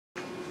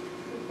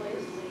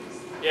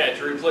Yeah,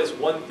 to replace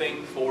one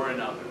thing for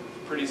another.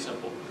 Pretty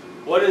simple.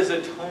 What is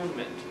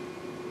atonement?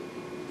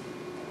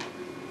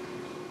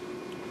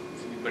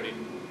 Does anybody,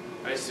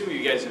 I assume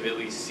you guys have at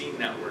least seen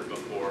that word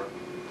before.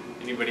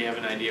 Anybody have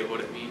an idea of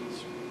what it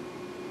means?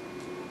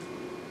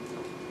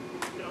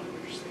 Don't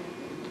understand.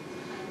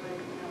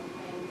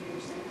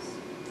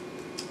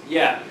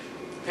 Yeah,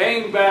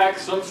 paying back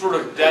some sort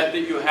of debt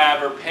that you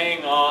have, or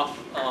paying off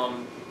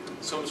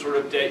some sort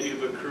of debt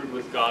you've accrued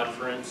with God,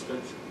 for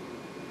instance.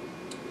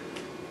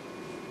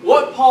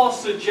 What Paul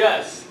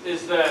suggests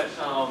is that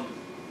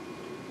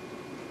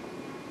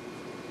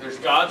there's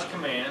God's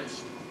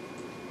commands,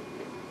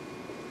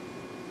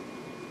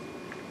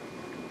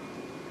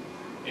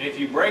 and if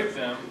you break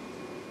them,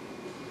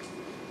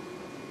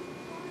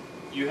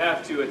 you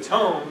have to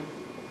atone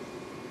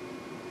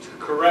to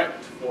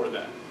correct for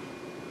that.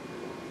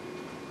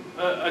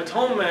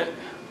 Atonement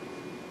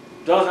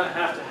doesn't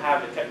have to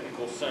have a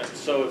technical sense.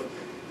 So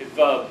if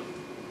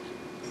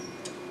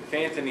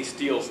Anthony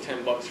steals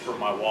 $10 from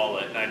my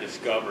wallet and I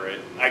discover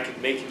it, I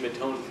could make him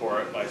atone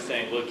for it by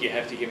saying, look, you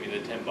have to give me the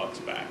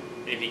 $10 back.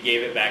 And if he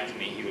gave it back to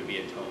me, he would be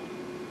atoned.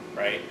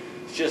 Right?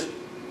 It's just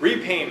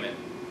repayment.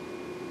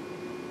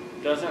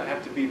 It doesn't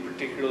have to be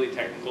particularly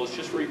technical. It's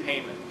just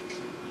repayment.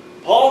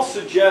 Paul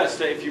suggests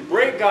that if you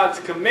break God's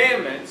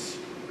commandments,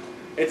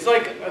 it's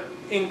like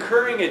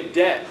incurring a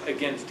debt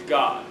against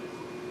God.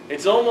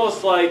 It's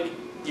almost like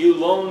you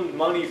loaned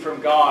money from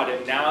God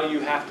and now you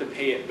have to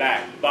pay it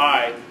back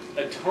by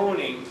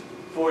atoning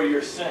for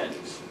your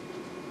sins.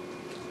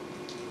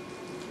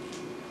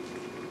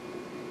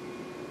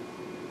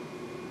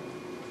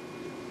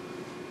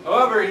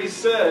 However, he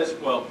says,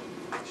 well,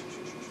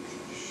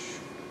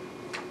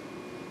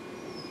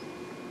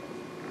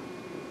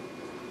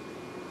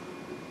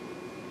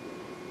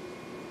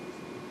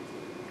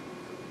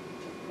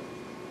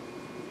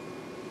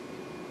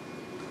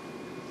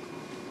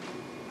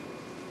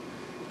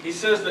 he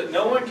says that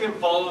no one can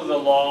follow the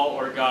law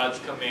or God's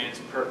commands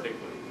perfectly.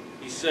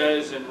 He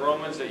says in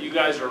Romans that you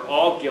guys are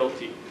all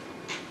guilty.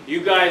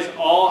 You guys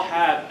all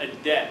have a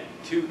debt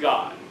to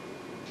God.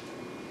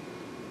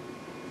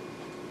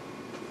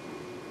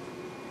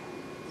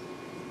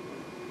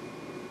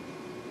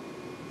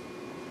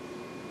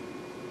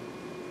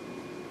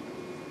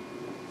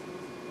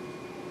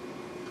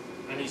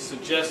 And he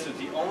suggests that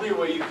the only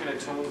way you can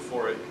atone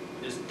for it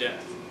is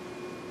death.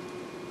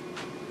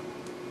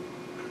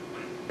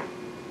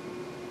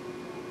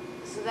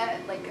 So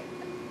that, like,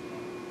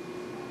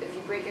 if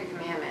you break a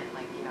commandment,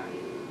 like, you know,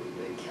 you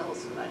would kill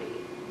somebody,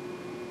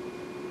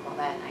 well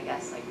then, I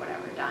guess, like,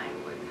 whatever, dying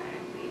would kind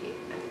of be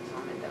an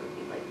atonement that would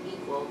be, like,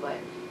 equal, but,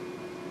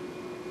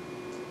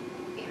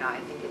 you know, I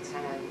think it's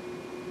kind of,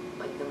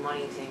 like, the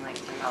money thing, like,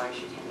 $10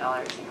 for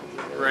 $10, you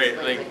know, right,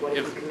 like what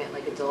if you commit,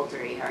 like,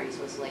 adultery, how are you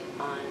supposed to, like,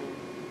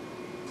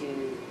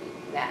 undo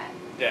that?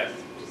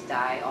 Death. Just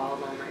die all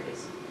alone or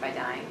just by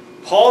dying?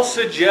 Paul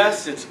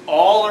suggests it's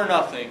all or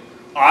nothing.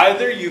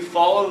 Either you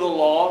follow the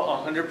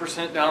law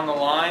 100% down the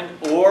line,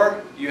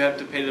 or you have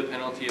to pay the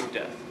penalty of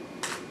death.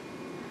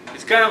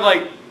 It's kind of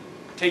like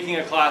taking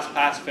a class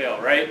pass-fail,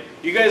 right?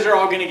 You guys are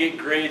all going to get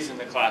grades in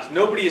the class.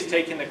 Nobody is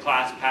taking the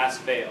class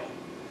pass-fail.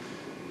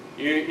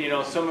 You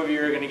know, some of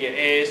you are going to get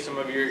A's, some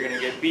of you are going to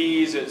get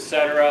B's,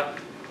 etc.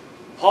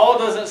 Paul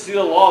doesn't see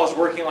the law as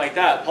working like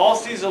that. Paul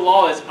sees the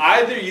law as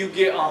either you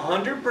get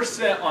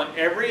 100% on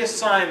every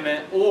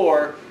assignment,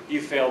 or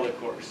you fail the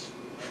course.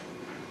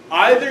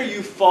 Either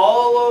you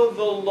follow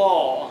the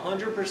law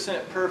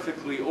 100%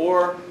 perfectly,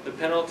 or the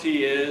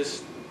penalty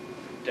is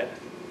death.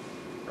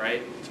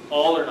 Right? It's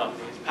all or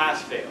nothing. It's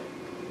pass-fail.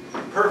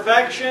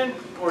 Perfection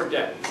or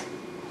death.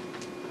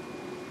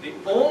 The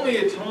only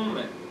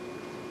atonement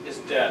is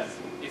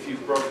death if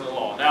you've broken the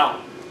law. Now,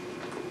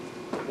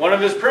 one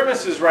of his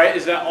premises, right,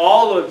 is that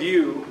all of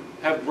you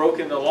have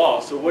broken the law.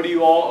 So what do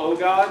you all owe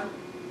God?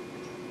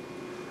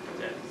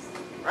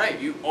 Death. Right?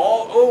 You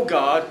all owe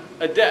God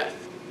a death.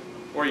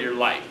 Or your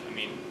life. I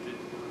mean,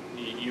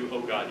 you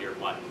owe God your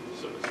life,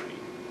 so to speak.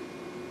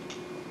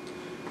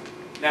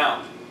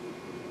 Now,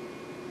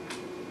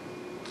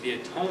 the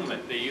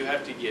atonement that you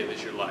have to give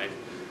is your life.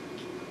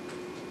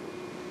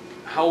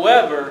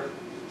 However,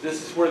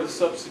 this is where the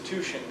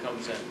substitution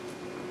comes in.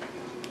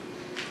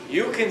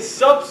 You can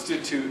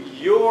substitute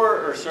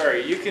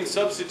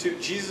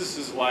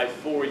Jesus' life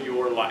for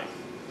your life.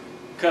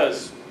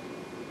 Because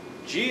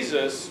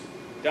Jesus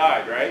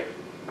died, right?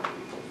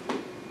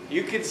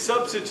 You could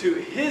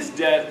substitute his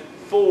death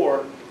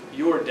for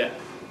your death.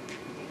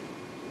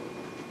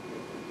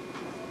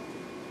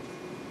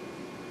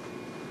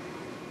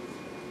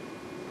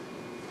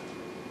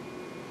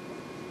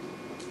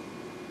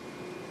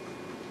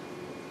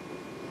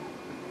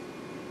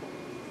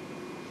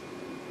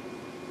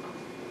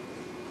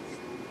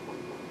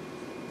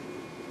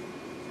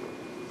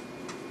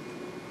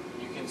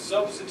 You can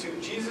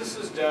substitute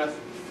Jesus' death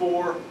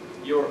for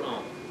your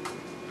own.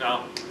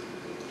 Now,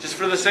 just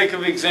for the sake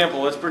of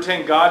example, let's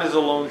pretend God is a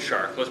loan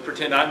shark. Let's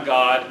pretend I'm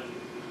God.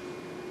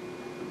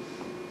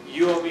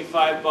 You owe me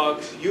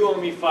 $5, you owe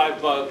me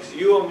 $5,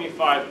 you owe me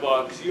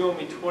 $5, you owe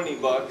me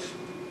 $20.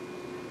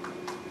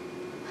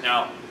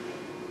 Now,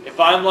 if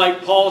I'm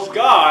like Paul's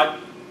God,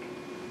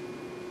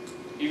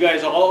 you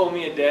guys all owe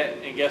me a debt,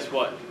 and guess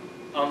what?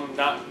 I'm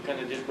not going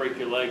to just break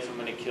your legs, I'm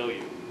going to kill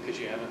you because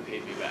you haven't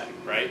paid me back,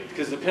 right?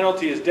 Because the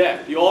penalty is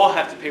death. You all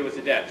have to pay with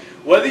the debt.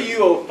 Whether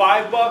you owe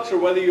 $5 or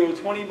whether you owe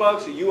 $20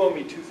 or you owe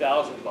me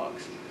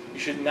 $2,000, you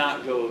should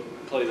not go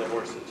play the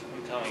horses,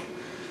 I'm telling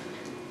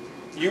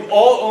you. You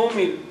all owe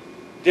me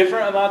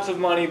different amounts of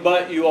money,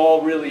 but you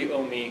all really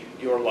owe me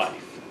your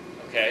life,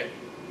 okay?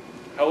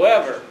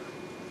 However,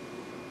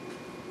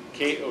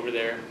 Kate over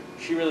there,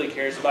 she really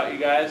cares about you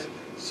guys,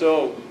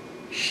 so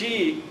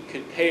she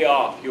could pay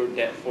off your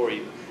debt for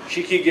you.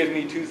 She could give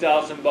me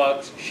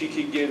 $2,000. She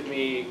could give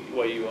me,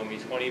 what, you owe me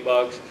 $20,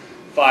 $5,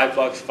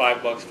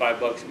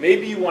 $5.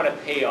 Maybe you want to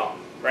pay off,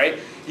 right?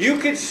 You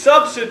could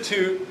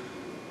substitute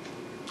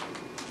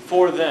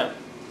for them.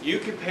 You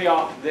could pay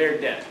off their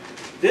debt.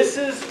 This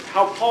is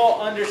how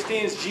Paul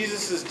understands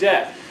Jesus'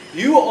 debt.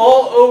 You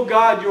all owe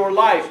God your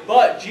life,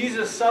 but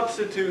Jesus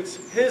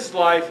substitutes his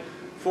life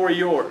for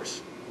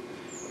yours.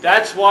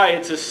 That's why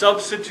it's a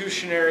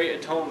substitutionary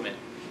atonement.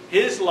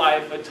 His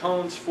life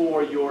atones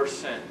for your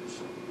sins.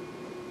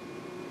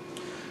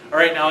 All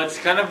right, now it's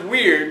kind of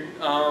weird,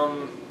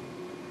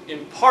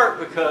 in part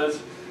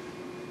because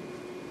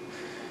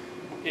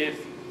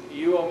if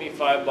you owe me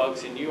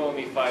 $5 and you owe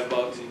me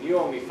 $5 and you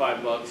owe me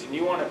 $5 and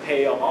you want to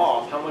pay them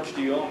off, how much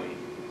do you owe me?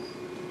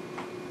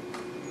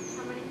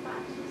 How many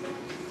fives was that?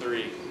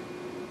 3.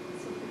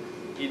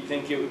 You'd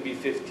think it would be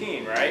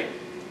 15, right?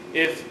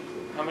 If,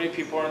 how many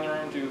people are in the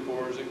room? 2,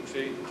 4, 6, 8,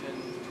 10,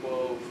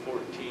 12,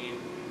 14.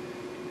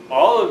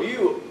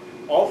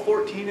 All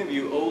 14 of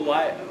you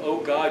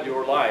owe God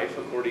your life,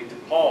 according to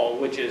Paul,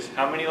 which is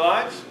how many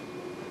lives?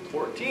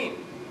 14.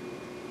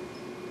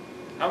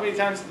 How many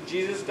times did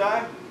Jesus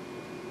die?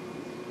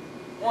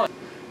 1.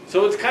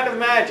 So it's kind of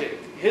magic.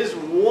 His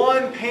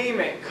one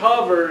payment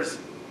covers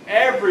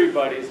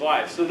everybody's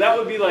life. So that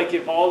would be like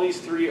if all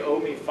these 3 owe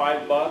me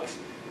 $5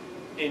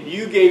 and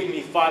you gave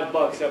me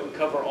 $5, that would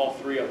cover all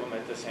 3 of them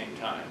at the same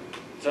time.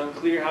 It's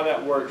unclear how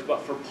that works,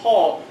 but for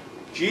Paul,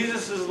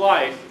 Jesus'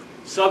 life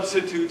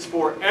substitutes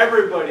for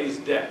everybody's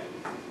debt.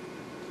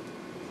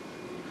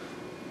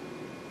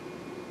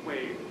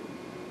 Wait,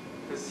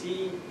 does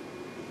he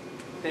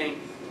think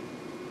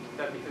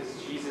that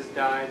because Jesus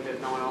died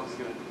that no one else is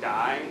going to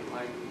die?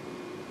 Like,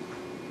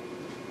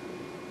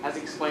 how does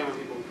he explain when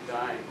people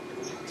die?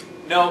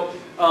 No,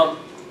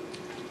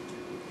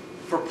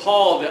 for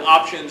Paul, the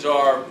options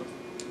are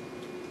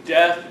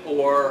death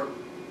or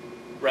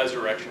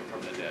resurrection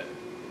from the dead.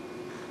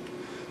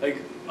 Like,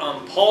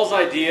 Paul's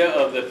idea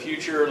of the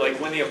future, like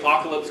when the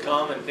apocalypse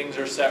comes and things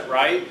are set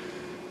right,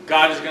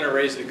 God is going to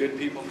raise the good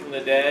people from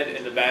the dead,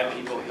 and the bad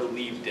people he'll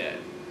leave dead.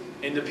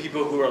 And the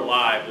people who are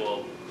alive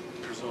will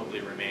presumably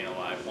remain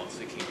alive once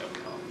the kingdom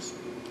comes.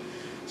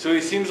 So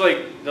it seems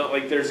like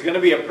there's going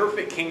to be a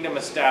perfect kingdom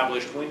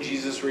established when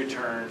Jesus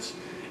returns,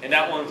 and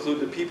that will include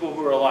the people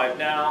who are alive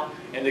now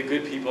and the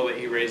good people that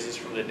he raises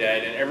from the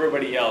dead, and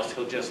everybody else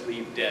he'll just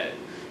leave dead.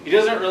 He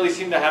doesn't really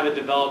seem to have a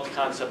developed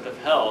concept of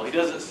hell. He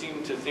doesn't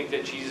seem to think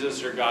that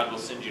Jesus or God will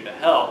send you to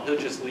hell. He'll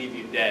just leave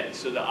you dead.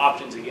 So the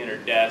options again are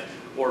death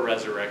or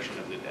resurrection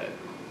of the dead.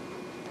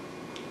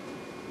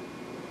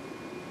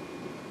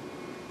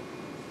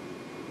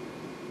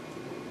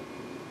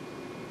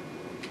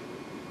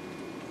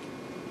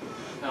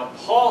 Now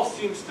Paul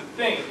seems to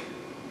think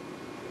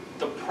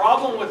the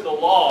problem with the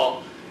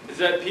law is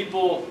that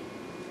people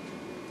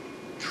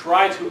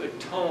try to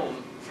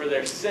atone for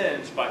their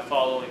sins by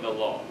following the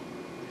law.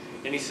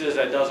 And he says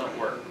that doesn't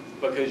work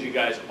because you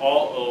guys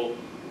all owe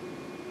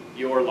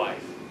your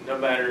life. No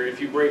matter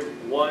if you break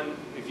one,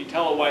 if you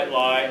tell a white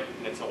lie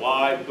and it's a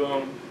lie,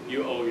 boom,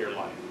 you owe your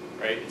life,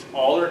 right? It's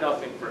all or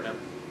nothing for him.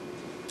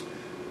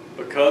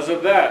 Because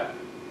of that,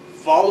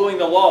 following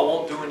the law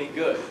won't do any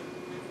good.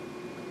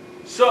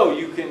 So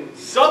you can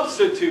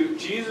substitute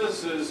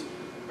Jesus's,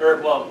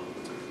 or well,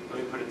 let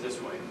me put it this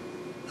way.